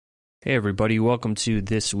Hey everybody, welcome to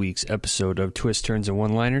this week's episode of Twist, Turns, and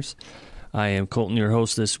One-Liners. I am Colton, your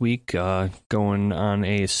host this week, going on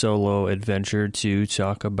a solo adventure to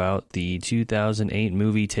talk about the 2008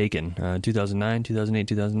 movie Taken, 2008,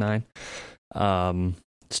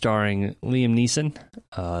 starring Liam Neeson.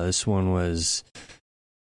 This one was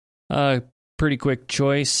a pretty quick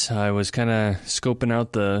choice. I was kind of scoping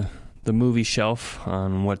out the movie shelf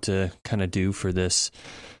on what to kind of do for this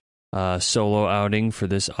solo outing for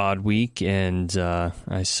this odd week, and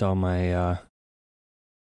I saw my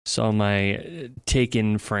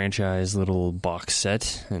Taken franchise little box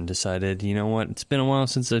set and decided, you know what, it's been a while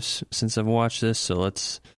since I've watched this, so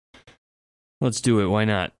let's do it. Why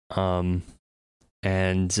not?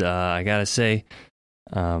 And I gotta say,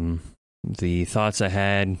 the thoughts I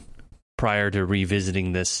had prior to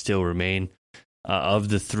revisiting this still remain. Of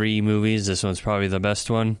the three movies, this one's probably the best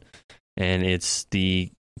one, and it's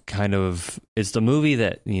the movie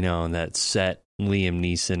that, you know, that set Liam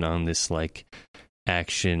Neeson on this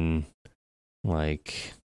action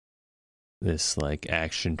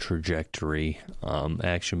trajectory,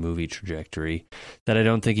 action movie trajectory that I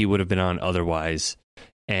don't think he would have been on otherwise.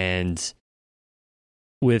 And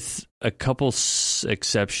with a couple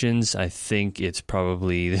exceptions, I think it's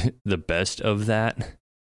probably the best of that.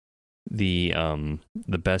 The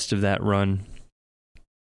best of that run.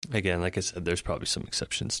 Again, like I said, there's probably some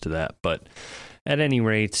exceptions to that, but at any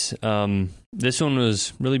rate, this one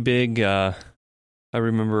was really big. I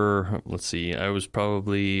remember, I was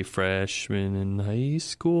probably freshman in high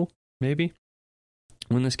school, maybe,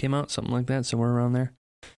 when this came out, something like that, somewhere around there.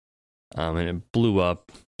 And it blew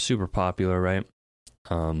up, super popular, right?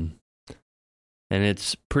 And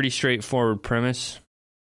it's pretty straightforward premise,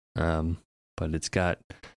 but it's got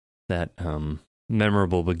that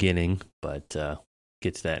memorable beginning, but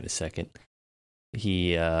get to that in a second.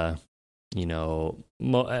 He, I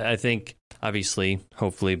think, obviously,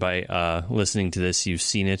 hopefully by listening to this, you've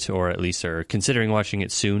seen it, or at least are considering watching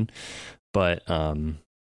it soon. But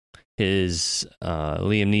his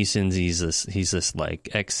Liam Neeson's, he's this like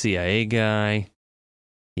ex-CIA guy.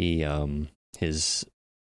 He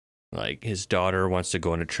his daughter wants to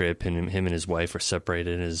go on a trip, and him and his wife are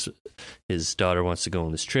separated. His daughter wants to go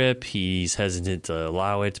on this trip. He's hesitant to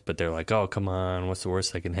allow it, but they're like, "Oh, come on, what's the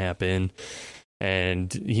worst that can happen?"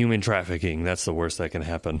 And human trafficking, that's the worst that can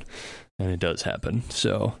happen. And it does happen.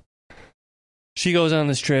 So she goes on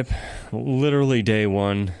this trip, literally day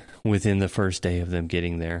one, within the first day of them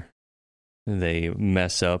getting there. They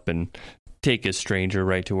mess up and take a stranger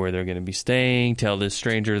right to where they're going to be staying, tell this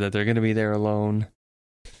stranger that they're going to be there alone.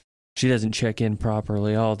 She doesn't check in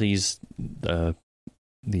properly. All these,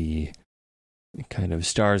 the kind of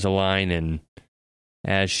stars align, and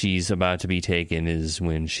as she's about to be taken is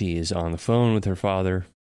when she is on the phone with her father,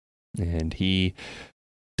 and he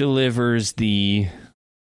delivers the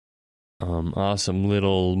awesome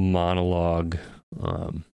little monologue,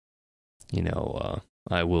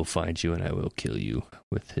 I will find you and I will kill you,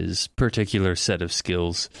 with his particular set of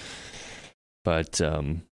skills. But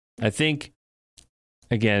I think,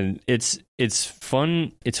 again, it's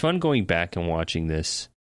fun. It's fun going back and watching this,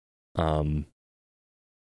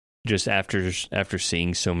 just after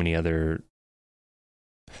seeing so many other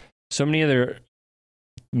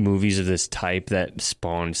movies of this type that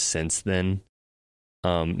spawned since then.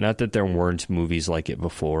 Not that there weren't movies like it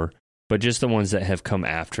before, but just the ones that have come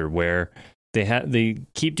after, where they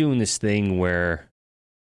keep doing this thing where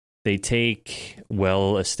they take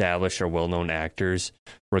well-established or well-known actors,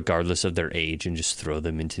 regardless of their age, and just throw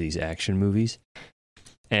them into these action movies.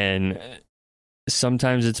 And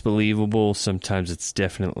sometimes it's believable, sometimes it's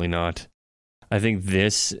definitely not. I think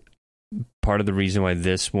part of the reason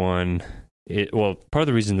this one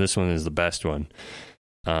is the best one,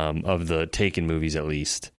 of the Taken movies at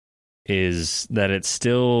least, is that it's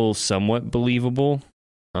still somewhat believable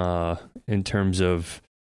in terms of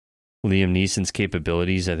Liam Neeson's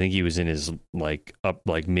capabilities. I think he was in his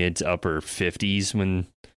mid to upper 50s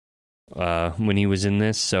when he was in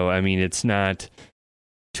this. So I mean, it's not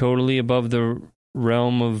totally above the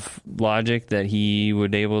realm of logic that he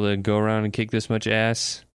would be able to go around and kick this much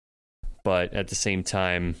ass. But at the same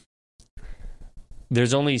time,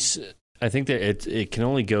 there's only, I think that it can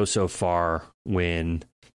only go so far when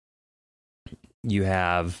you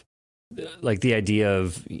have like the idea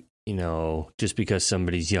of, just because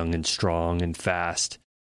somebody's young and strong and fast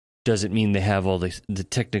doesn't mean they have all the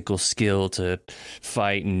technical skill to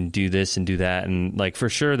fight and do this and do that. And like, for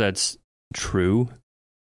sure, that's true.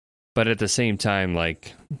 But at the same time,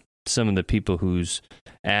 like, some of the people whose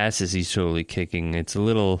asses he's totally kicking, it's a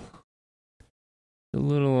little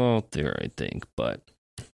out there, I think. But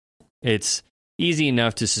it's easy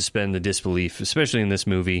enough to suspend the disbelief, especially in this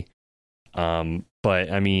movie.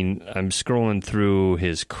 But I mean, I'm scrolling through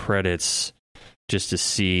his credits just to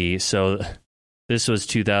see. So this was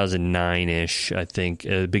 2009-ish, I think.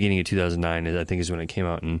 Beginning of 2009, I think, is when it came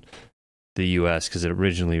out in the U.S. because it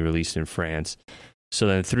originally released in France. So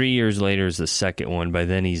then 3 years later is the second one. By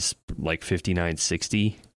then he's like 59,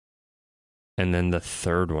 60. And then the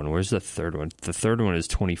third one, where's the third one? The third one is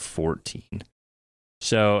 2014.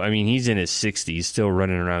 So, I mean, he's in his 60s, still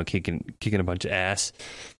running around kicking a bunch of ass.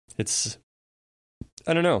 It's,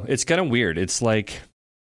 I don't know, it's kind of weird. It's like,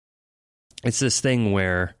 it's this thing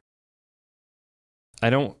where I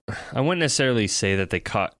wouldn't necessarily say that they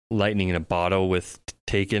caught lightning in a bottle with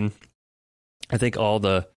Taken. I think all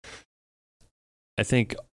the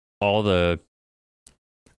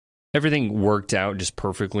everything worked out just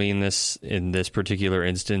perfectly in this particular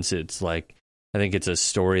instance. It's like, I think it's a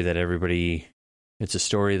story that everybody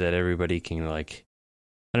can, like,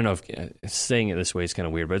 I don't know if saying it this way is kind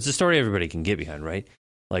of weird, but it's a story everybody can get behind, right?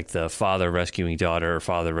 Like the father rescuing daughter or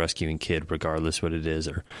father rescuing kid, regardless what it is,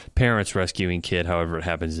 or parents rescuing kid, however it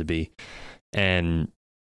happens to be. And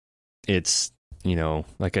it's, you know,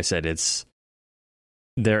 like I said,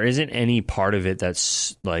 there isn't any part of it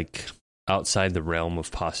that's like outside the realm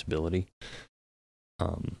of possibility.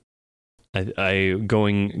 I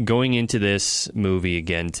going into this movie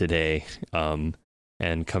again today, and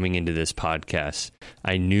coming into this podcast,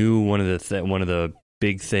 I knew one of the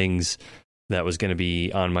big things that was going to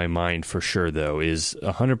be on my mind for sure, though, is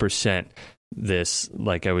 100% this,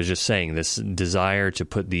 like I was just saying, this desire to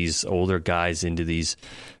put these older guys into these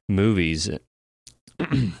movies.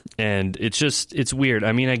 And it's weird.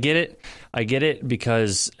 I mean, I get it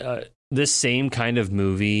because this same kind of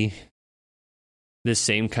movie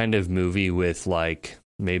with like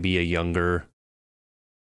maybe a younger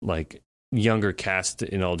cast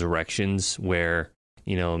in all directions, where,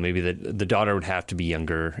 you know, maybe the daughter would have to be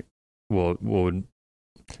younger. Well, would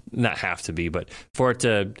not have to be, but for it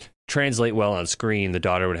to translate well on screen, the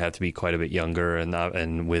daughter would have to be quite a bit younger,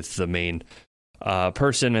 and with the main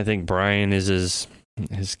person, I think Brian is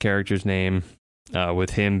his character's name, with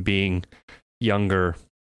him being younger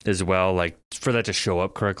as well, like for that to show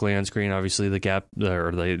up correctly on screen, obviously the gap,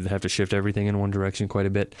 or they have to shift everything in one direction quite a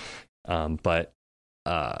bit. But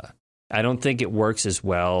I don't think it works as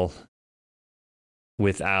well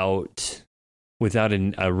without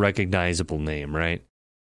a recognizable name, right?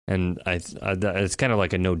 And it's kind of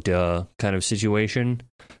like a no duh kind of situation.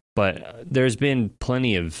 But there's been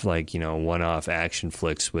plenty of, like, you know, one-off action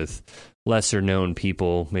flicks with lesser known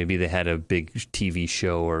people. Maybe they had a big TV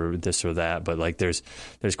show or this or that, but like there's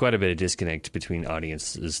quite a bit of disconnect between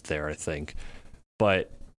audiences there, I think.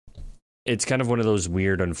 But it's kind of one of those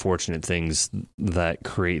weird, unfortunate things that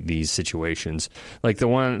create these situations. Like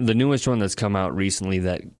the newest one that's come out recently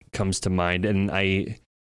that comes to mind, and I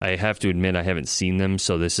have to admit I haven't seen them,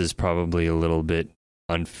 so this is probably a little bit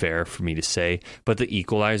unfair for me to say, but the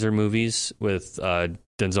Equalizer movies with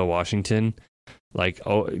Denzel Washington, like,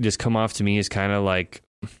 just come off to me as kind of like,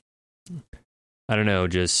 I don't know,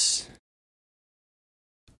 just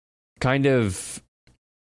kind of,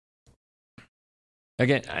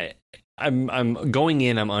 again, I'm going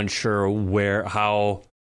in, I'm unsure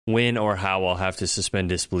when or how I'll have to suspend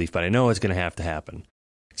disbelief, but I know it's going to happen.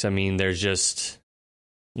 Because, I mean, there's just,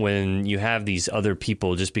 when you have these other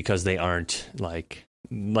people, just because they aren't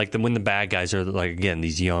when the bad guys are, like, again,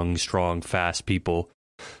 these young, strong, fast people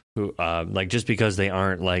who, like, just because they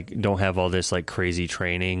aren't, like, don't have all this, like, crazy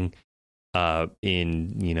training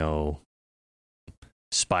in, you know,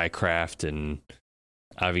 spycraft, and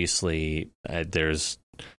obviously there's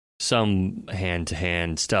some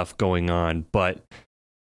hand-to-hand stuff going on, but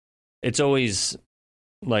it's always,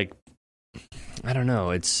 like, I don't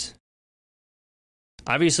know, it's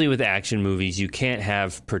obviously with action movies, you can't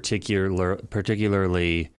have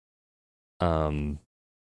particularly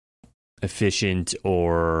efficient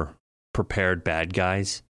or prepared bad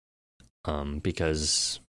guys,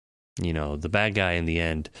 because, you know, the bad guy in the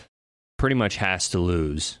end pretty much has to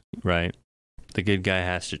lose, right? The good guy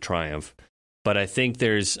has to triumph. But I think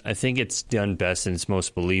it's done best and it's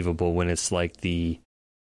most believable when it's like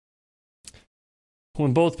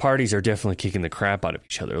when both parties are definitely kicking the crap out of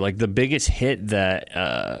each other. Like, the biggest hit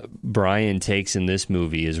that Brian takes in this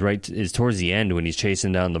movie is towards the end, when he's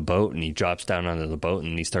chasing down the boat and he drops down onto the boat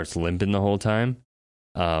and he starts limping the whole time.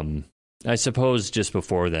 I suppose just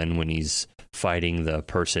before then, when he's fighting the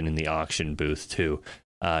person in the auction booth too,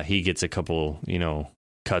 he gets a couple, you know,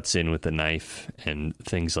 cuts in with the knife and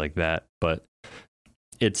things like that. But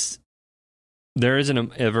there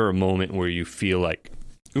isn't ever a moment where you feel like,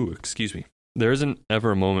 ooh, excuse me, there isn't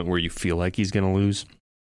ever a moment where you feel like he's going to lose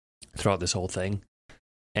throughout this whole thing.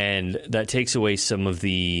 And that takes away some of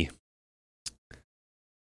the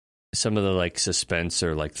like suspense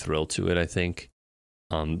or like thrill to it, I think.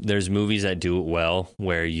 There's movies that do it well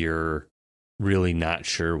where you're really not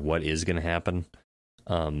sure what is going to happen.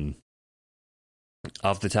 Off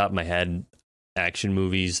the top of my head, action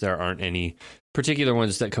movies, there aren't any particular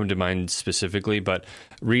ones that come to mind specifically, but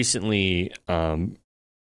recently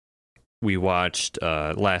we watched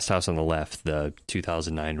Last House on the Left, the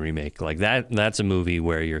 2009 remake. Like that's a movie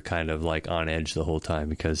where you're kind of like on edge the whole time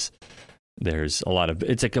because there's a lot of,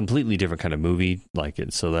 it's a completely different kind of movie, like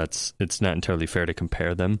it, so it's not entirely fair to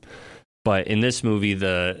compare them. But in this movie,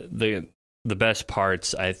 the best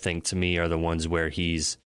parts, I think, to me, are the ones where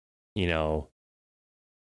he's, you know,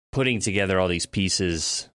 putting together all these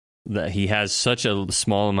pieces. That he has such a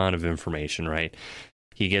small amount of information, right?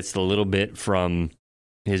 He gets the little bit from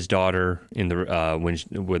his daughter in the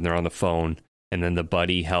when they're on the phone, and then the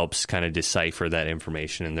buddy helps kind of decipher that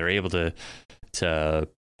information, and they're able to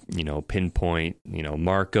you know, pinpoint, you know,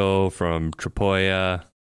 Marco from Tripolia,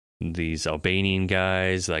 these Albanian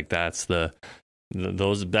guys. Like that's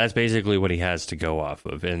that's basically what he has to go off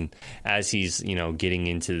of. And as he's, you know, getting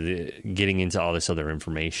into all this other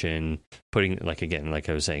information, putting, like, again, like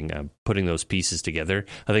I was saying, putting those pieces together,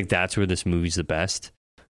 I think that's where this movie's the best.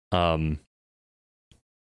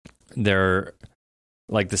 They're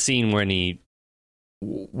like the scene when he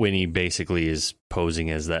basically is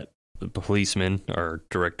posing as that policeman or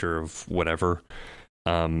director of whatever,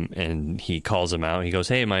 and he calls him out. He goes,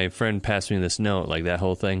 "Hey, my friend passed me this note," like that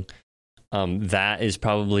whole thing. That is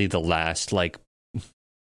probably the last, like,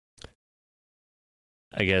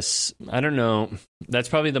 I guess, I don't know. That's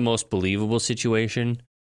probably the most believable situation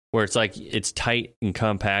where it's like, it's tight and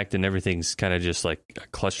compact and everything's kind of just like a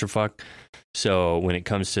clusterfuck. So when it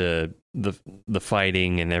comes to the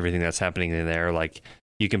fighting and everything that's happening in there, like,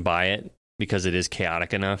 you can buy it because it is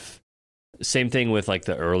chaotic enough. Same thing with like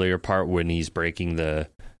the earlier part when he's breaking the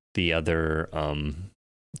other,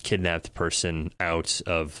 kidnapped person out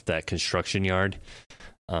of that construction yard.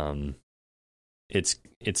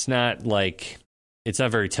 It's not like, it's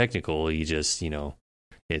not very technical. He just, you know,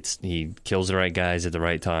 he kills the right guys at the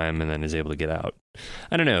right time and then is able to get out.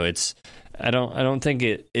 I don't know. I don't think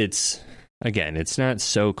it's again, it's not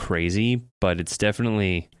so crazy, but it's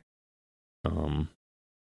definitely,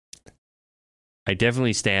 I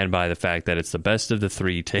definitely stand by the fact that it's the best of the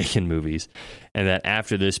three Taken movies, and that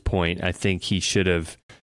after this point, I think he should have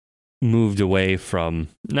moved away from,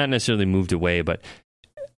 not necessarily moved away, but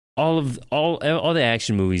all the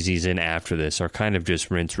action movies he's in after this are kind of just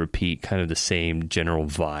rinse repeat, kind of the same general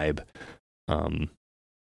vibe. And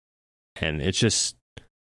it's just,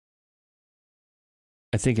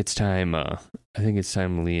 I think it's time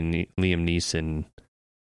Liam Neeson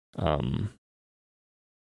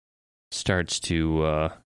starts to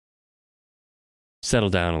settle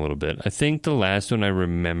down a little bit. I think the last one I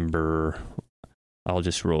remember, I'll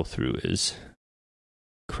just roll through his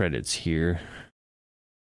credits here.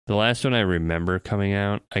 The last one I remember coming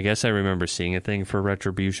out, I guess I remember seeing a thing for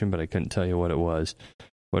Retribution, but I couldn't tell you what it was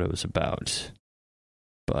about.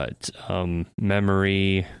 But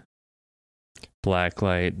Memory,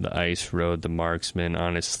 Blacklight, The Ice Road, The Marksman,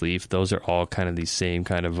 Honest Sleep, those are all kind of these same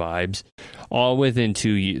kind of vibes, all within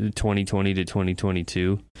 2020 to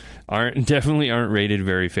 2022. Definitely aren't rated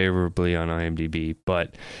very favorably on IMDb,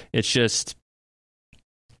 but it's just,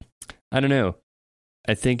 I don't know.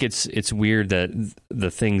 I think it's weird that the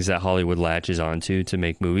things that Hollywood latches onto to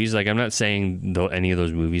make movies, like, I'm not saying any of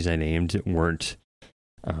those movies I named didn't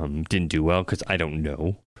do well, because I don't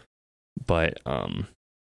know, but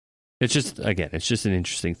it's just an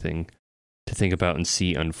interesting thing to think about and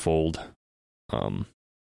see unfold.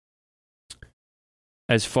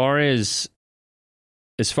 As far as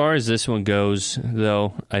this one goes,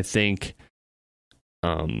 though, I think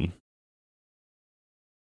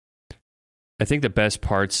the best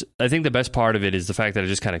part of it is the fact that it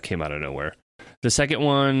just kind of came out of nowhere. The second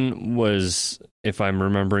one was, if I'm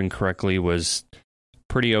remembering correctly, was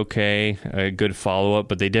pretty okay, a good follow-up,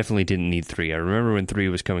 but they definitely didn't need 3. I remember when 3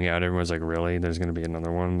 was coming out, everyone was like, really? There's going to be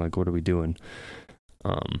another one? Like, what are we doing?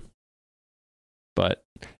 But,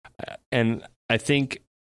 and I think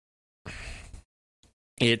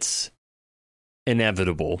it's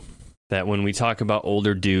inevitable that when we talk about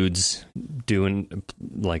older dudes doing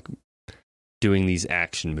these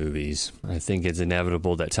action movies, I think it's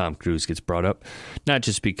inevitable that Tom Cruise gets brought up, not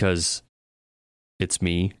just because it's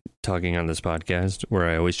me talking on this podcast where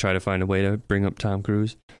I always try to find a way to bring up Tom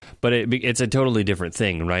Cruise, but it's a totally different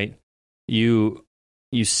thing, right? You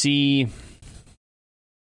see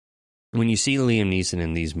when you see Liam Neeson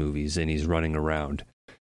in these movies and he's running around,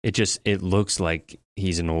 it looks like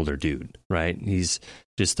he's an older dude, right? He's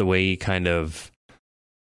just the way he kind of,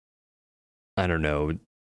 I don't know.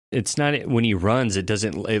 It's not, when he runs,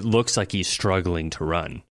 it looks like he's struggling to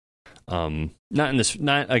run.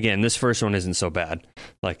 This first one isn't so bad.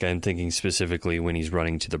 Like, I'm thinking specifically when he's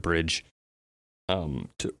running to the bridge,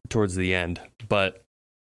 towards the end. But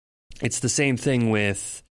it's the same thing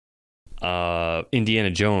with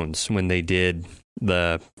Indiana Jones when they did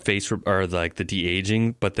the or like the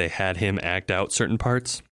de-aging, but they had him act out certain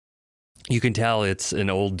parts. You can tell it's an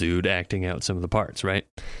old dude acting out some of the parts, right?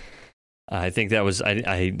 I think that was,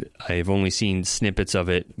 I've only seen snippets of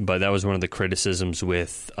it, but that was one of the criticisms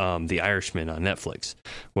with The Irishman on Netflix,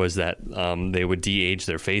 was that they would de-age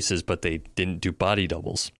their faces, but they didn't do body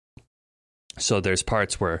doubles. So there's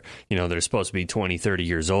parts where, they're supposed to be 20, 30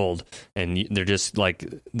 years old, and they're just like,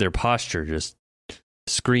 their posture just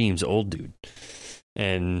screams old dude.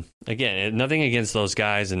 And again, nothing against those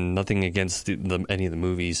guys and nothing against any of the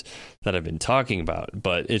movies that I've been talking about,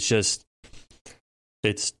 but it's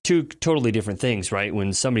two totally different things, right?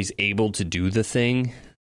 When somebody's able to do the thing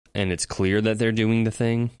and it's clear that they're doing the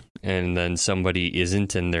thing, and then somebody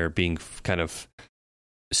isn't and they're being kind of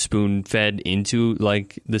spoon fed into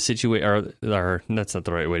like the situation, or that's not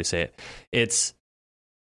the right way to say it. It's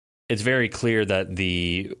very clear that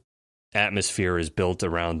the atmosphere is built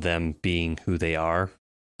around them being who they are.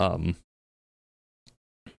 I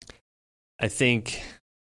think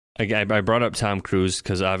I brought up Tom Cruise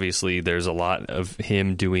because obviously there's a lot of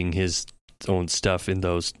him doing his own stuff in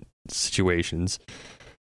those situations.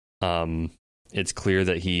 It's clear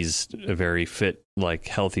that he's a very fit, like,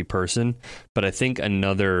 healthy person. But I think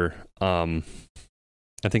another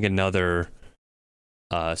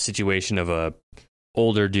situation of a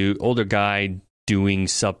older guy doing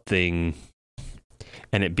something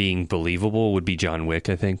and it being believable would be John Wick,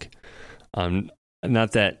 I think.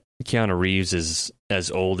 Not that Keanu Reeves is as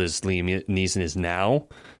old as Liam Neeson is now,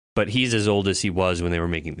 but he's as old as he was when they were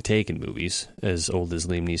making the Taken movies, as old as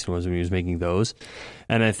Liam Neeson was when he was making those.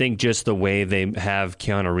 And I think just the way they have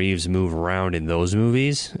Keanu Reeves move around in those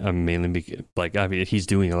movies, mainly because, he's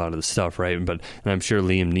doing a lot of the stuff, right? And I'm sure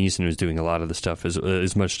Liam Neeson was doing a lot of the stuff,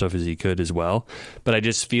 as much stuff as he could as well. But I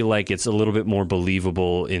just feel like it's a little bit more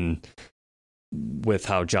believable with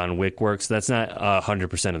how John Wick works. That's not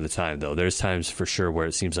 100% of the time, though. There's times for sure where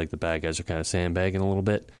it seems like the bad guys are kind of sandbagging a little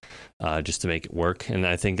bit, just to make it work. And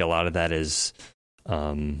I think a lot of that is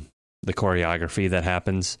the choreography that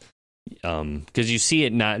happens, because you see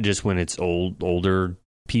it not just when it's older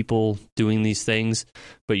people doing these things,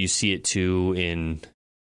 but you see it too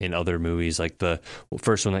in other movies. Like the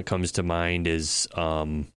first one that comes to mind is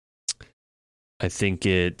I think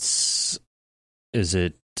The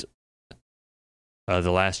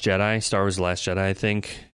Last Jedi, Star Wars The Last Jedi, I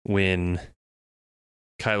think, when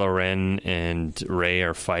Kylo Ren and Rey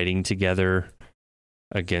are fighting together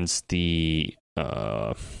against the,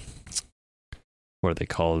 what are they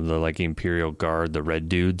called? The, like, Imperial Guard, the red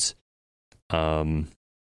dudes.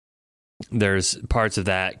 There's parts of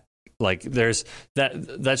that, like,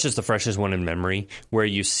 that's just the freshest one in memory, where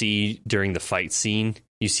you see during the fight scene,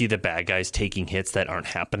 you see the bad guys taking hits that aren't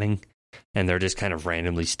happening. And they're just kind of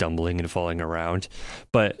randomly stumbling and falling around.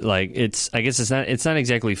 But like, I guess it's not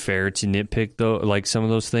exactly fair to nitpick though, like some of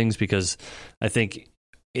those things, because I think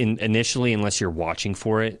initially, unless you're watching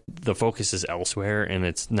for it, the focus is elsewhere and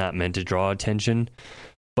it's not meant to draw attention.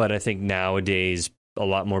 But I think nowadays a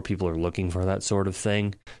lot more people are looking for that sort of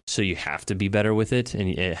thing, so you have to be better with it, and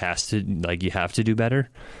it has to, like, you have to do better.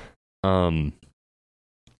 And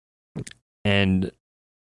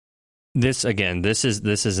this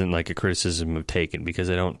isn't like a criticism of Taken, because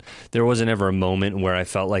there wasn't ever a moment where I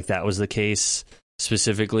felt like that was the case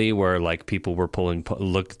specifically, where like people were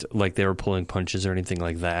looked like they were pulling punches or anything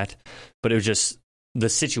like that. But it was just the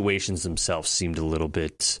situations themselves seemed a little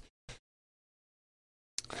bit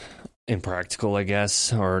impractical, I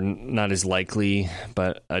guess, or not as likely.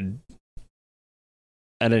 But at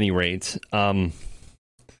any rate,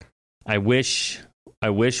 I wish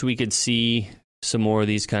we could see some more of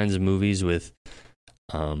these kinds of movies with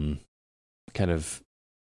kind of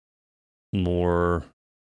more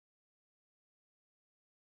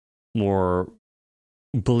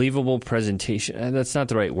believable presentation. That's not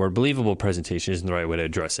the right word. Believable presentation isn't the right way to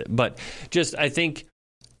address it. But just, I think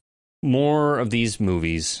more of these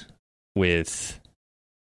movies with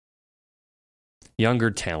younger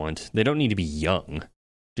talent. They don't need to be young,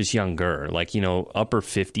 just younger, like, upper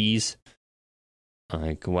 50s.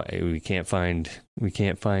 Like, we can't find,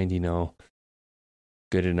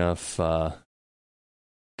 good enough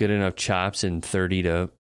chops in 30 to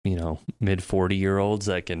mid 40-year-olds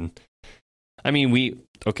that can. I mean,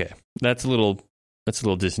 okay, that's a little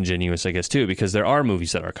disingenuous, I guess, too, because there are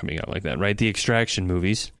movies that are coming out like that, right? The Extraction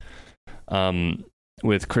movies,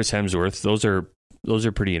 with Chris Hemsworth, those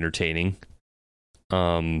are pretty entertaining.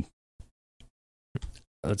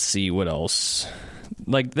 Let's see what else.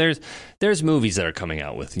 Like there's movies that are coming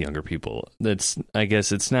out with younger people. I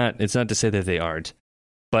guess it's not to say that they aren't.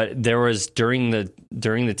 But there was during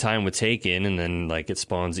the time with Taken, and then like it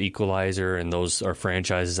spawns Equalizer, and those are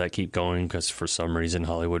franchises that keep going because for some reason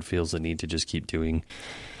Hollywood feels the need to just keep doing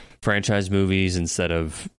franchise movies instead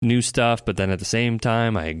of new stuff. But then at the same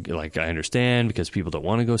time, I understand because people don't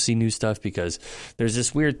want to go see new stuff because there's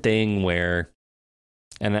this weird thing where,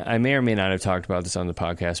 and I may or may not have talked about this on the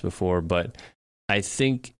podcast before, but I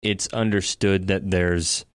think it's understood that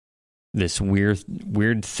there's this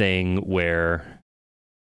weird thing where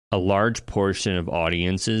a large portion of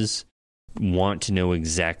audiences want to know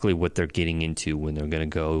exactly what they're getting into when they're going to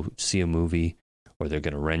go see a movie or they're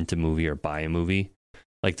going to rent a movie or buy a movie.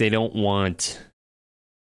 Like they don't want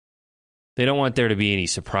there to be any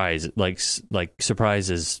surprise, like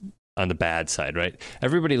surprises on the bad side, right?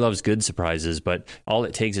 Everybody loves good surprises, but all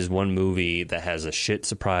it takes is one movie that has a shit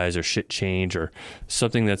surprise or shit change or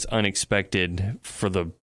something that's unexpected for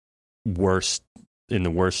the worst, in the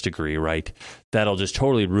worst degree, right? That'll just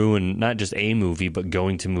totally ruin not just a movie, but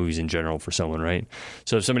going to movies in general for someone, right?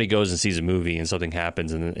 So if somebody goes and sees a movie and something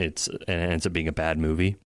happens and it ends up being a bad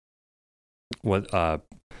movie,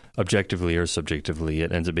 objectively or subjectively,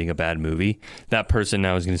 it ends up being a bad movie, that person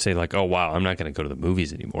now is going to say like, oh wow, I'm not going to go to the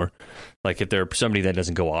movies anymore. Like if they're somebody that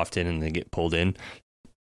doesn't go often and they get pulled in,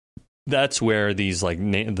 that's where these like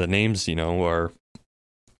the names, are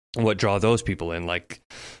what draw those people in. Like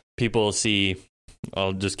people see,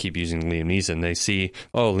 I'll just keep using Liam Neeson. They see,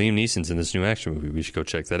 oh, Liam Neeson's in this new action movie. We should go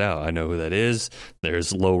check that out. I know who that is.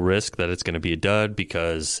 There's low risk that it's going to be a dud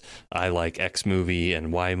because I like X movie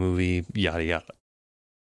and Y movie, yada, yada.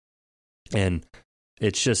 And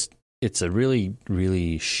it's a really,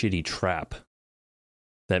 really shitty trap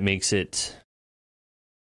that makes it,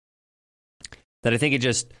 that I think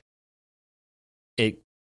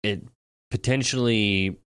it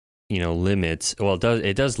potentially, limits, well,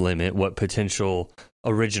 it does limit what potential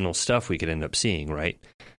original stuff we could end up seeing, right?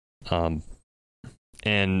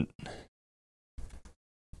 And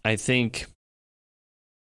I think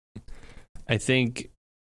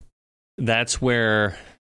that's where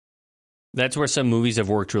some movies have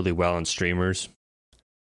worked really well on streamers.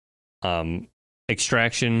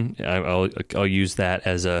 Extraction, I'll use that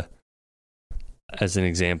as an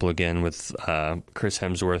example again with Chris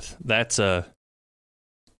Hemsworth. That's a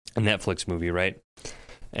Netflix movie, right?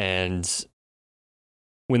 And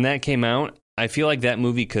when that came out, I feel like that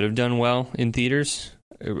movie could have done well in theaters.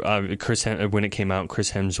 When it came out,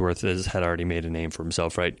 Chris Hemsworth had already made a name for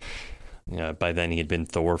himself, right? By then he had been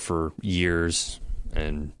Thor for years,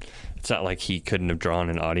 and it's not like he couldn't have drawn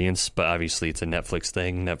an audience, but obviously it's a Netflix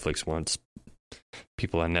thing. Netflix wants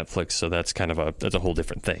people on Netflix, so that's that's a whole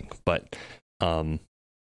different thing. But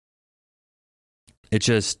it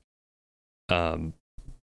just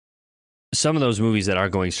some of those movies that are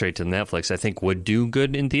going straight to Netflix, I think, would do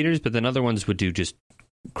good in theaters, but then other ones would do just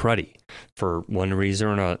cruddy for one reason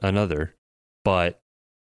or another. But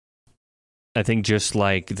I think just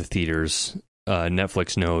like the theaters,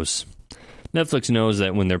 Netflix knows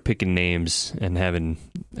that when they're picking names and having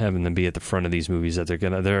them be at the front of these movies,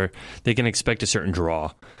 that they can expect a certain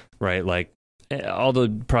draw, right? Like all the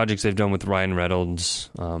projects they've done with Ryan Reynolds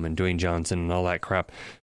and Dwayne Johnson and all that crap,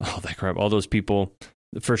 all those people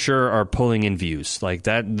for sure are pulling in views like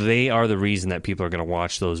that. They are the reason that people are going to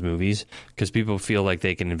watch those movies because people feel like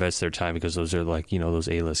they can invest their time because those are like, those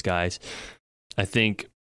A-list guys. I think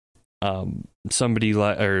somebody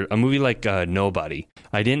like, or a movie like Nobody,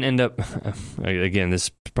 I didn't end up, again, this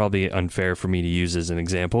is probably unfair for me to use as an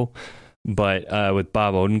example, but with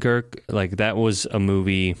Bob Odenkirk, like that was a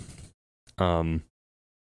movie, I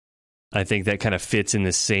think that kind of fits in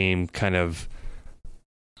the same kind of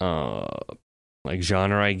like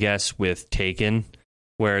genre, I guess, with Taken,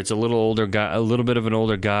 where it's a little bit of an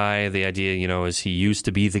older guy. The idea, is he used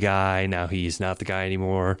to be the guy, now he's not the guy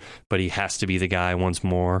anymore, but he has to be the guy once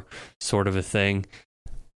more, sort of a thing.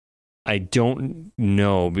 I don't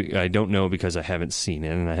know because I haven't seen it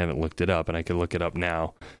and I haven't looked it up, and I could look it up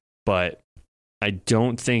now, but I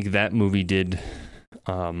don't think that movie did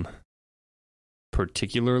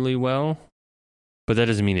particularly well, but that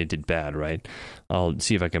doesn't mean it did bad, right? I'll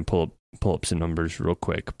see if I can pull up some numbers real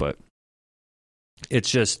quick, but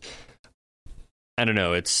it's just, I don't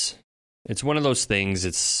know, it's one of those things.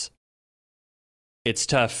 It's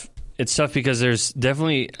tough it's tough because there's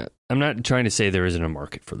definitely. I'm not trying to say there isn't a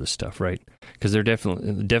market for this stuff, right? Because there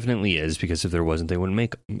definitely is. Because if there wasn't, they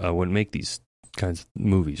wouldn't make these kinds of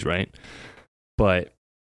movies, right? But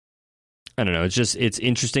I don't know. It's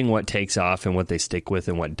interesting what takes off and what they stick with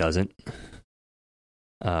and what doesn't.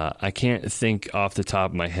 I can't think off the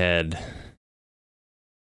top of my head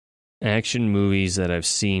action movies that I've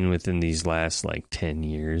seen within these last like 10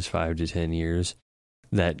 years, 5 to 10 years,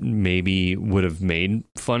 that maybe would have made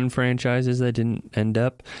fun franchises that didn't end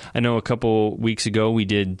up. I know a couple weeks ago we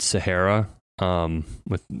did Sahara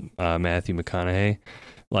with Matthew McConaughey.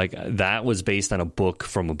 Like, that was based on a book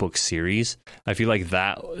from a book series. I feel like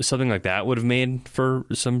something like that would have made for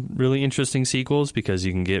some really interesting sequels, because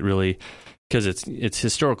you can get because it's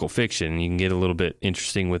historical fiction. You can get a little bit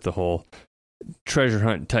interesting with the whole treasure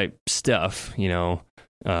hunt type stuff,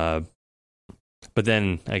 but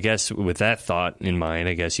then I guess with that thought in mind,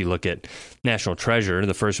 I guess you look at National Treasure,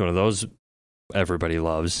 the first one of those everybody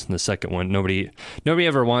loves. The second one, nobody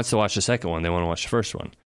ever wants to watch the second one. They want to watch the first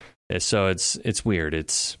one. So it's weird.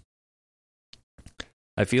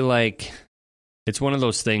 I feel like it's one of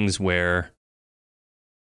those things where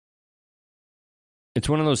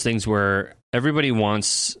everybody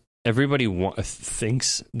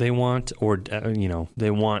thinks they want, or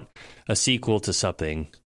they want a sequel to something,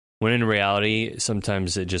 when in reality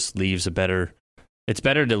sometimes it just leaves it's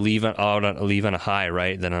better to leave on a high,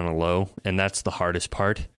 right, than on a low, and that's the hardest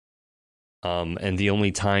part. And the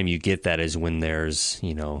only time you get that is when there's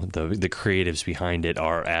the creatives behind it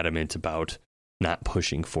are adamant about not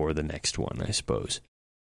pushing for the next one, I suppose.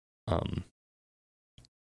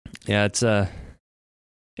 Yeah, it's an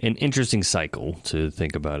interesting cycle to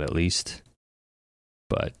think about, at least.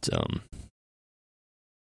 But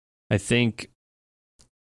I think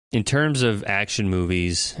in terms of action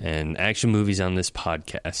movies and action movies on this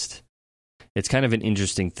podcast, it's kind of an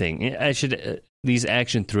interesting thing. These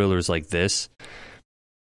action thrillers like this,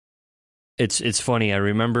 it's funny. I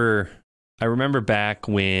remember back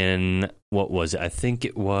when, what was it? I think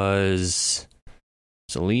it was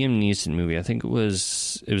a Liam Neeson movie. I think it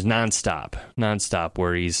was Nonstop,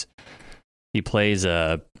 where he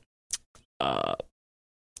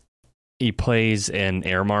plays an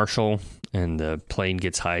air marshal, and the plane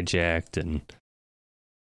gets hijacked, and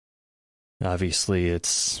obviously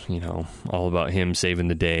it's all about him saving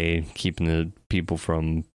the day, keeping the people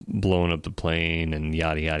from blowing up the plane, and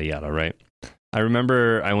yada yada yada, right? I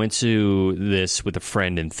remember I went to this with a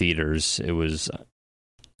friend in theaters. It was,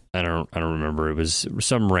 I don't remember. It was it was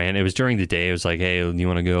during the day. It was like, hey, you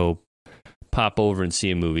want to go pop over and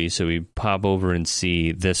see a movie? So we pop over and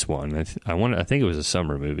see this one. I think it was a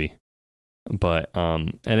summer movie. But at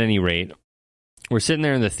any rate, we're sitting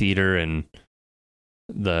there in the theater, and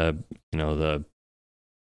the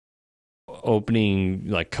opening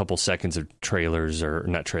like couple seconds of trailers, or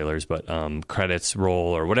not trailers, but credits roll,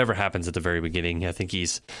 or whatever happens at the very beginning. I think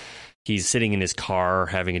he's sitting in his car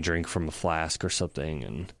having a drink from a flask or something,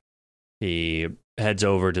 and he heads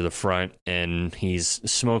over to the front, and he's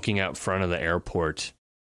smoking out front of the airport,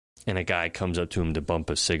 and a guy comes up to him to bump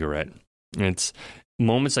a cigarette. And it's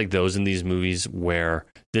moments like those in these movies where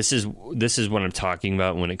this is what I'm talking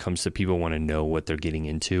about when it comes to people want to know what they're getting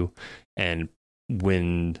into,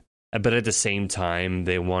 but at the same time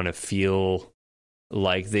they want to feel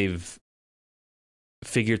like they've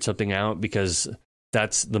figured something out, because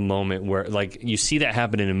that's the moment where, like, you see that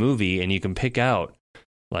happen in a movie, and you can pick out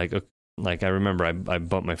like I remember I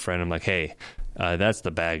bumped my friend. I'm like, hey, that's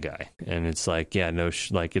the bad guy, and it's like, yeah,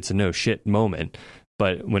 it's a no shit moment.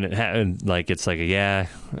 But when it happened, like, it's like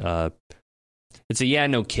it's a yeah,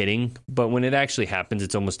 no kidding. But when it actually happens,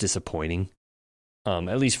 it's almost disappointing.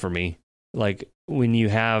 At least for me. Like, when you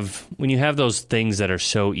have those things that are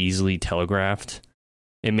so easily telegraphed,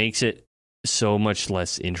 it makes it so much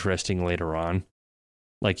less interesting later on.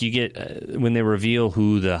 Like, you get when they reveal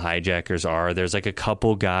who the hijackers are, there's like a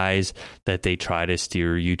couple guys that they try to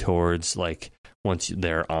steer you towards, like, once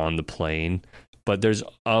they're on the plane. But there's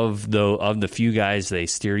of the few guys they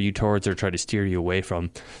steer you towards or try to steer you away from,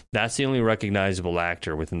 that's the only recognizable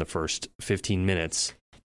actor within the first 15 minutes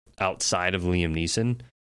outside of Liam Neeson.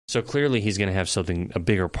 So clearly he's going to have a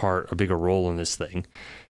bigger role in this thing.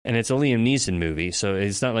 And it's a Liam Neeson movie, so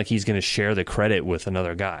it's not like he's going to share the credit with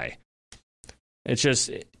another guy. It's just,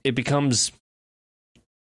 it becomes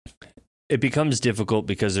difficult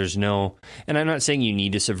because there's no, and I'm not saying you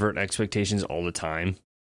need to subvert expectations all the time.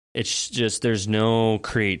 It's just, there's no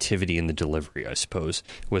creativity in the delivery, I suppose,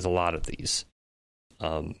 with a lot of these.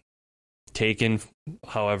 Taken,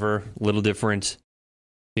 however, a little different.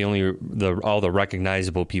 all the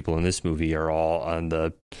recognizable people in this movie are all on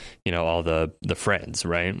the, all the friends,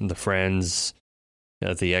 right? The friends,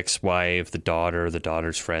 the ex-wife, the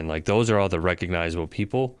daughter's friend, like those are all the recognizable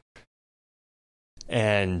people.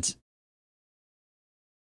 And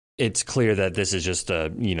it's clear that this is just a,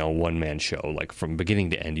 one-man show, like from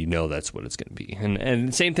beginning to end, that's what it's going to be.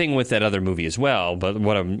 And same thing with that other movie as well. But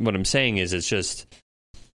what I'm saying is it's just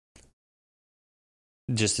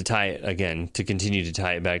to tie it again, to continue to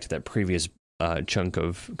tie it back to that previous chunk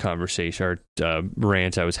of conversation or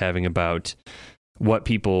rant I was having about what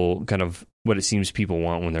it seems people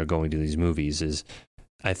want when they're going to these movies is,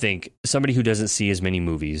 I think somebody who doesn't see as many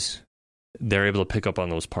movies, they're able to pick up on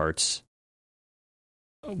those parts.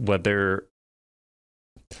 They're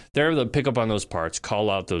able to pick up on those parts, call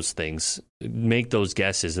out those things, make those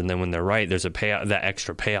guesses, and then when they're right, there's a payoff, that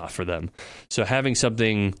extra payoff for them. So having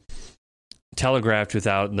something telegraphed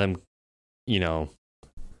without them,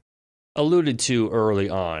 alluded to early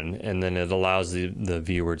on, and then it allows the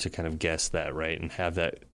viewer to kind of guess that, right, and have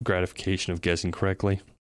that gratification of guessing correctly.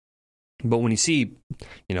 But when you see,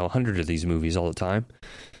 100 of these movies all the time,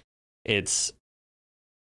 it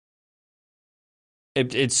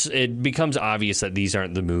becomes obvious that these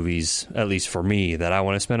aren't the movies, at least for me, that I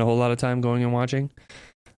want to spend a whole lot of time going and watching.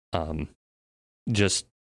 Just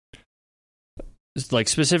like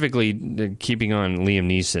specifically keeping on Liam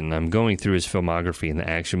Neeson, I'm going through his filmography and the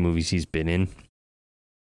action movies he's been in.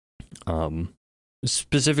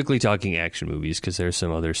 Specifically talking action movies, because there's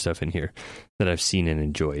some other stuff in here that I've seen and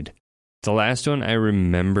enjoyed. The last one I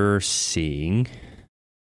remember seeing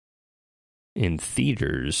in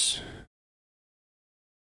theaters,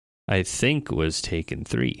 I think, was Taken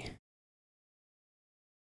 3.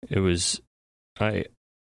 It was,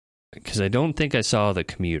 because I don't think I saw The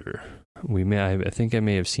Commuter. I think I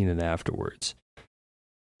may have seen it afterwards.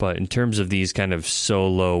 But in terms of these kind of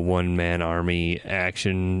solo one-man army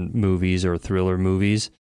action movies or thriller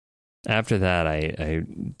movies, after that I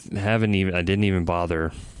didn't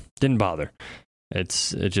bother. It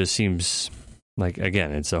just seems like,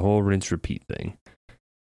 again, it's a whole rinse repeat thing.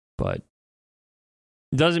 But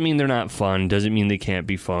doesn't mean they're not fun, doesn't mean they can't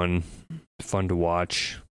be fun to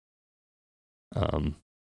watch.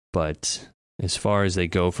 But as far as they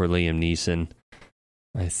go for Liam Neeson,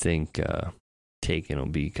 I think Taken will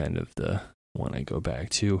be kind of the one I go back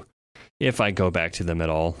to, if I go back to them at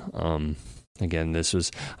all. Again,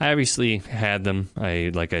 I obviously had them.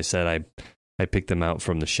 Like I said, I picked them out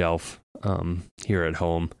from the shelf here at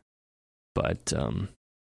home. But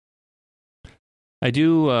I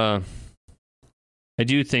do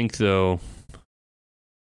think, though,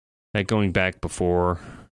 that going back before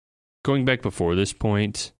this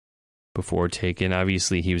point, before Taken,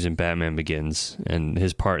 obviously he was in Batman Begins, and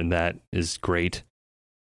his part in that is great.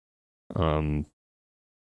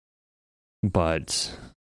 But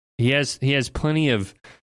he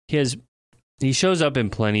shows up in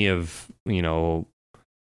plenty of,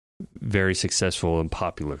 very successful and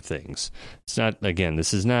popular things. It's not, again,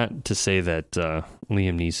 this is not to say that Liam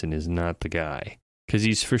Neeson is not the guy, because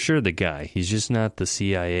he's for sure the guy. He's just not the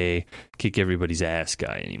CIA kick everybody's ass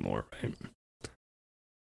guy anymore, right?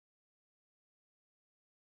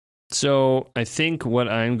 So I think what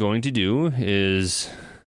I'm going to do is,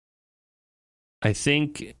 I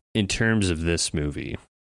think in terms of this movie,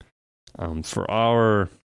 for our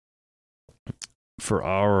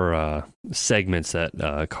segments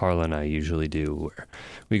that Carla and I usually do, where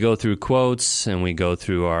we go through quotes and we go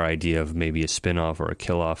through our idea of maybe a spin-off or a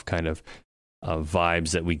kill-off kind of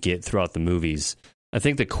vibes that we get throughout the movies. I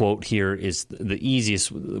think the quote here is the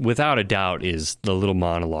easiest, without a doubt, is the little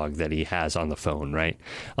monologue that he has on the phone, right?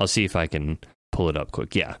 I'll see if I can pull it up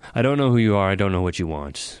quick. Yeah, I don't know who you are, I don't know what you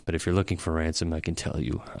want, but if you're looking for ransom, I can tell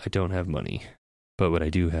you, I don't have money. But what I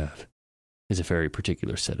do have is a very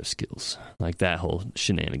particular set of skills. Like that whole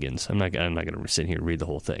shenanigans. I'm not going to sit here and read the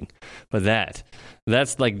whole thing. But that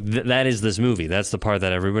is this movie. That's the part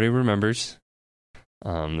that everybody remembers.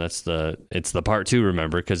 It's the part to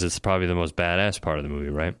remember, because it's probably the most badass part of the movie,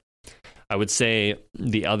 right? I would say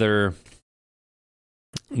the other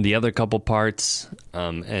couple parts,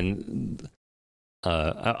 and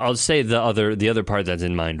I'll say the other part that's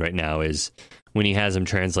in mind right now is when he has him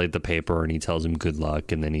translate the paper and he tells him good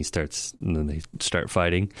luck, and then they start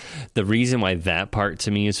fighting. The reason why that part to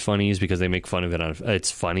me is funny is because they make fun of it on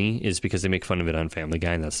Family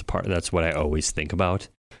Guy, and that's what I always think about.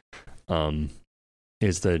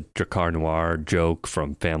 Is the Drakkar Noir joke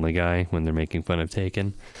from Family Guy when they're making fun of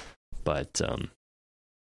Taken. But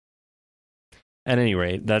at any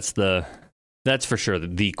rate, that's for sure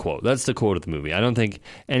the quote. That's the quote of the movie. I don't think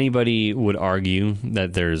anybody would argue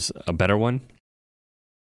that there's a better one.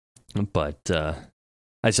 But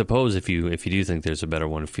I suppose if you do think there's a better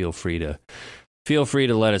one, feel free to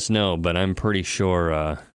let us know. But I'm pretty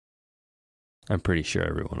sure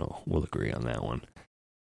everyone will agree on that one.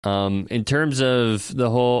 In terms of the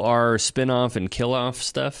whole our spin-off and kill-off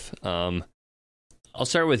stuff, I'll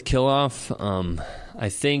start with kill-off. I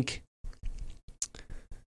think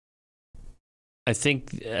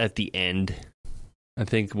at the end, I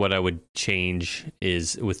think what I would change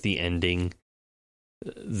is with the ending.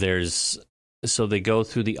 So they go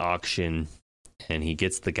through the auction, and he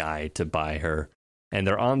gets the guy to buy her, and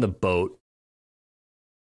they're on the boat.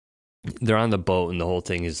 They're on the boat, and the whole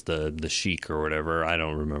thing is the sheik or whatever. I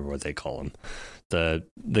don't remember what they call him. The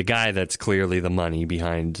guy that's clearly the money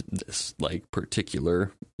behind this like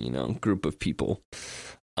particular group of people.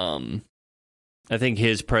 I think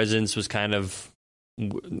his presence was kind of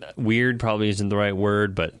weird. Probably isn't the right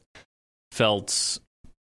word, but felt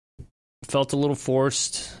a little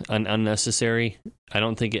forced and unnecessary. I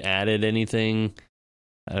don't think it added anything.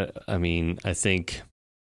 I mean, I think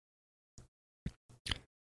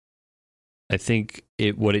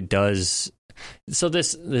what it does. So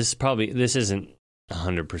this isn't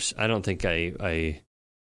 100%. I don't think I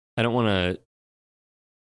don't want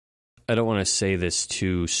to say this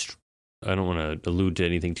too. I don't want to allude to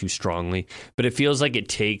anything too strongly, but it feels like it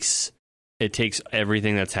takes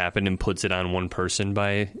everything that's happened and puts it on one person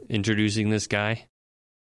by introducing this guy.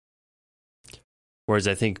 Whereas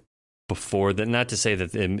I think before that, not to say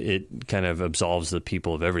that it kind of absolves the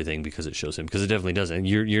people of everything because it shows him, because it definitely doesn't.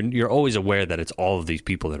 You're always aware that it's all of these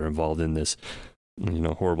people that are involved in this,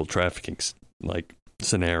 horrible trafficking like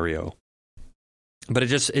scenario. But it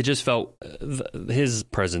just felt, his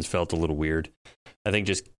presence felt a little weird. I think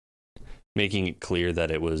just making it clear that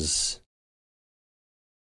it was,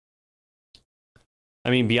 I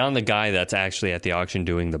mean, beyond the guy that's actually at the auction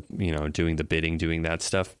doing the bidding, doing that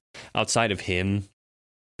stuff, outside of him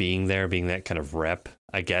being there, being that kind of rep,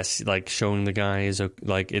 I guess, like showing the guy is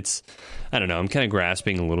like, it's, I don't know, I'm kind of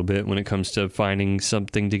grasping a little bit when it comes to finding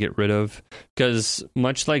something to get rid of, because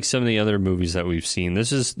much like some of the other movies that we've seen,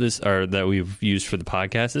 that we've used for the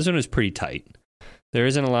podcast, this one is pretty tight. There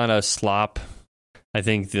isn't a lot of slop. I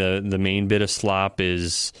think the main bit of slop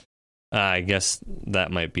is, I guess that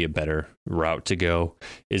might be a better route to go,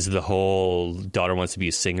 is the whole daughter wants to be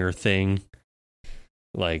a singer thing,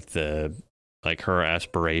 like her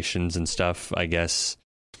aspirations and stuff. I guess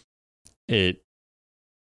it's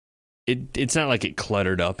not like it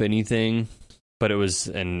cluttered up anything, but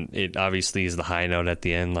it obviously is the high note at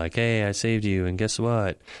the end, like, hey, I saved you, and guess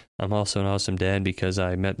what? I'm also an awesome dad because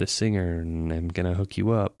I met this singer, and I'm gonna hook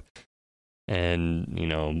you up.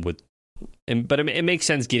 And but it makes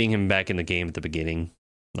sense getting him back in the game at the beginning,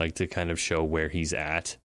 like to kind of show where he's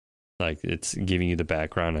at. Like it's giving you the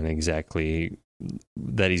background and exactly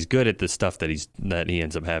that he's good at the stuff that he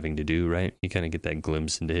ends up having to do, right? You kind of get that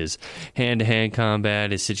glimpse into his hand-to-hand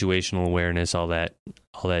combat, his situational awareness, all that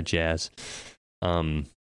jazz.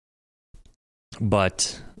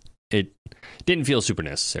 But it didn't feel super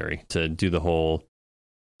necessary to do the whole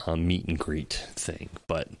meet and greet thing.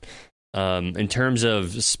 But in terms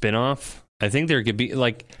of spin-off, I think there could be,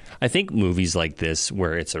 I think movies like this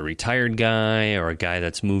where it's a retired guy or a guy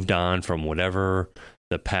that's moved on from whatever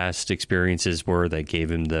the past experiences were that gave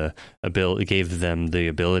them the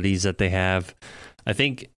abilities that they have. I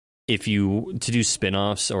think to do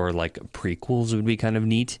spin-offs or like prequels would be kind of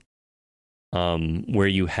neat, where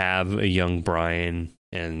you have a young Brian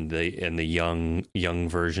and the young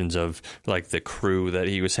versions of like the crew that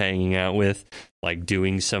he was hanging out with, like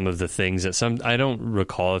doing some of the things that I don't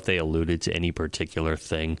recall if they alluded to any particular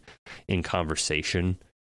thing in conversation,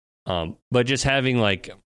 but just having like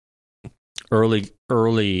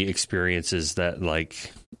early experiences that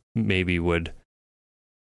like maybe would,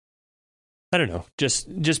 I don't know,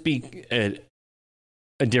 just be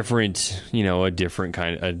a different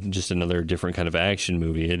just another different kind of action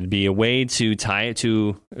movie. It'd be a way to tie it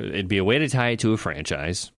to a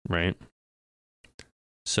franchise, right?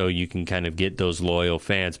 So you can kind of get those loyal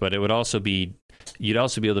fans, but it would also be, you'd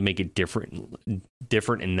also be able to make it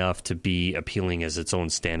different enough to be appealing as its own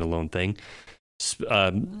standalone thing.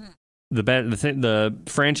 The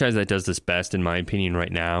franchise that does this best, in my opinion,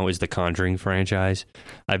 right now is the Conjuring franchise.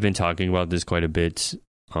 I've been talking about this quite a bit,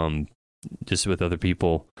 just with other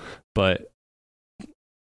people, but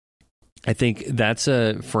I think that's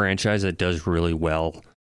a franchise that does really well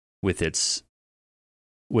with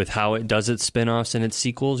how it does its spin-offs and its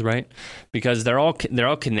sequels, right? Because they're all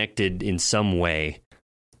connected in some way,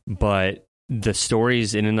 but the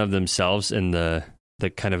stories in and of themselves and the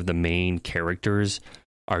kind of the main characters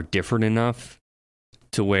are different enough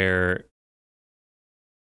to where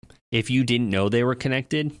if you didn't know they were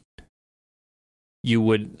connected, you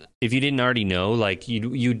would, if you didn't already know, like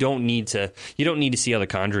you don't need to see other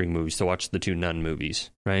Conjuring movies to watch the two Nun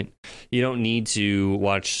movies, right? You don't need to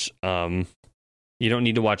watch the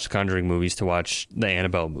Conjuring movies to watch the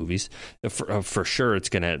Annabelle movies. For sure, it's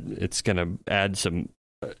gonna add some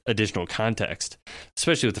additional context,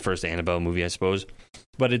 especially with the first Annabelle movie, I suppose.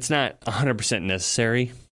 But it's not 100%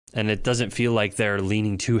 necessary, and it doesn't feel like they're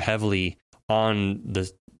leaning too heavily on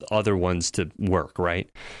the other ones to work, right?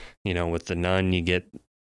 You know, with the Nun, you get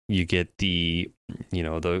the, you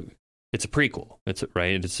know, it's a prequel. It's a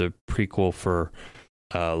prequel for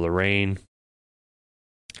Lorraine.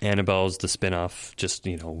 Annabelle's the spinoff, just,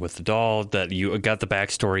 you know, with the doll that you got the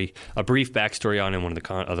backstory, a brief backstory on in one of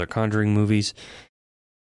the other Conjuring movies.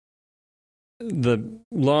 The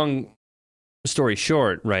long story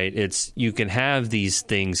short, right? It's, you can have these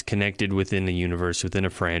things connected within a universe, within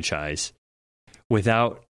a franchise,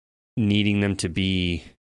 without needing them to be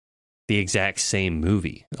the exact same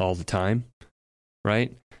movie all the time,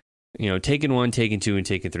 right? You know, Taken 1, Taken 2, and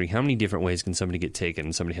Taken 3, how many different ways can somebody get taken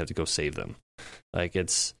and somebody have to go save them? Like,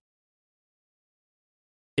 it'd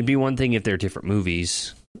be one thing if they're different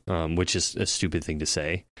movies, which is a stupid thing to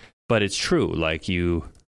say, but it's true. Like, you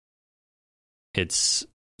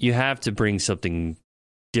have to bring something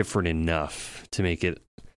different enough to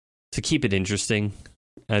keep it interesting.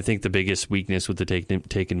 I think the biggest weakness with the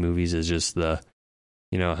Taken movies is just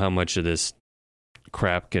you know, how much of this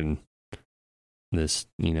crap can this,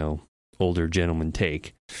 you know, older gentleman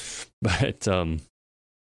take. But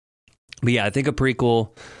yeah, I think a prequel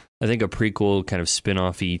kind of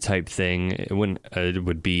spin-off-y type thing, it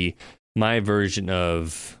would be my version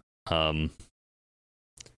of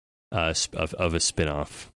a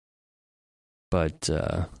spin-off. But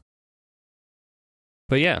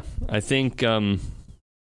yeah, I think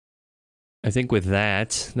with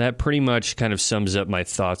that pretty much kind of sums up my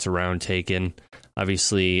thoughts around Taken.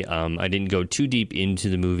 Obviously, I didn't go too deep into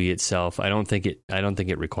the movie itself. I don't think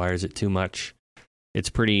it requires it too much. It's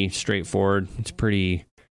pretty straightforward. It's pretty,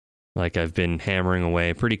 like I've been hammering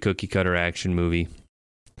away, pretty cookie cutter action movie.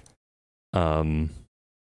 To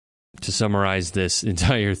summarize this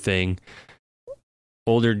entire thing,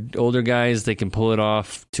 older guys, they can pull it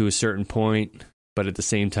off to a certain point, but at the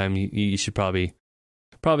same time, you should probably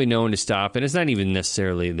know when to stop. And it's not even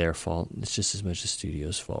necessarily their fault. It's just as much the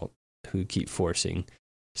studio's fault, who keep forcing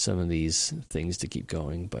some of these things to keep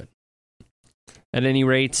going. But at any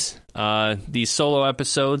rate, these solo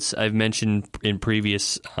episodes I've mentioned in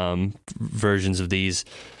previous versions of these,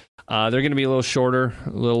 they're going to be a little shorter, a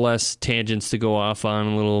little less tangents to go off on,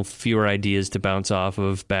 a little fewer ideas to bounce off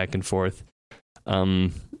of back and forth.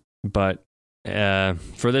 But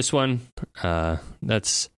for this one,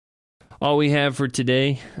 that's all we have for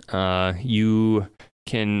today. You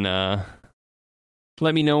can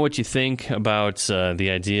let me know what you think about the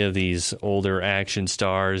idea of these older action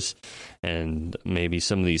stars and maybe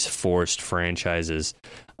some of these forced franchises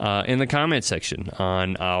in the comment section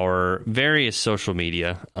on our various social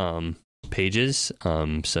media pages,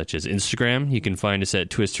 such as Instagram. You can find us at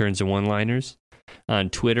Twist Turns and One-Liners. On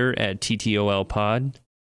Twitter at TTOL Pod.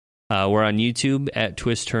 We're on YouTube at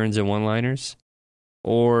Twist Turns and One-Liners.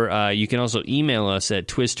 Or you can also email us at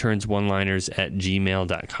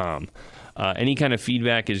twistturnsoneliners@gmail.com. Any kind of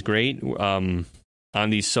feedback is great. On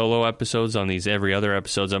these solo episodes, on these every other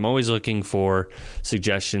episodes, I'm always looking for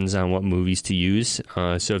suggestions on what movies to use.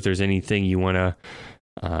 So if there's anything you want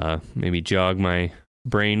to maybe jog my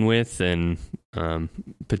brain with and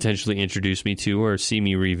potentially introduce me to or see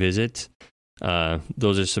me revisit,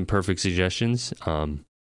 those are some perfect suggestions.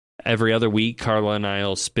 Every other week, Carla and I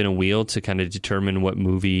will spin a wheel to kind of determine what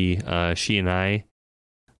movie she and I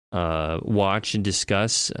watch and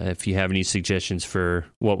discuss. If you have any suggestions for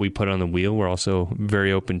what we put on the wheel, we're also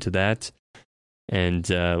very open to that. And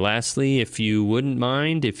lastly, if you wouldn't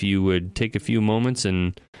mind, if you would take a few moments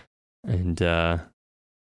and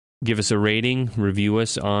give us a rating, review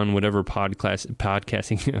us on whatever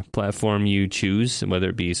podcasting platform you choose, whether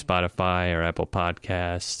it be Spotify or Apple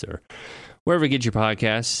Podcasts or wherever you get your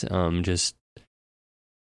podcasts. Just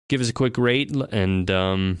give us a quick rate and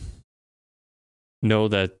know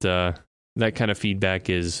that that kind of feedback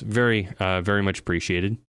is very, very much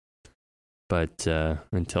appreciated. But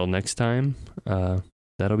until next time,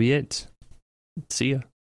 that'll be it. See ya.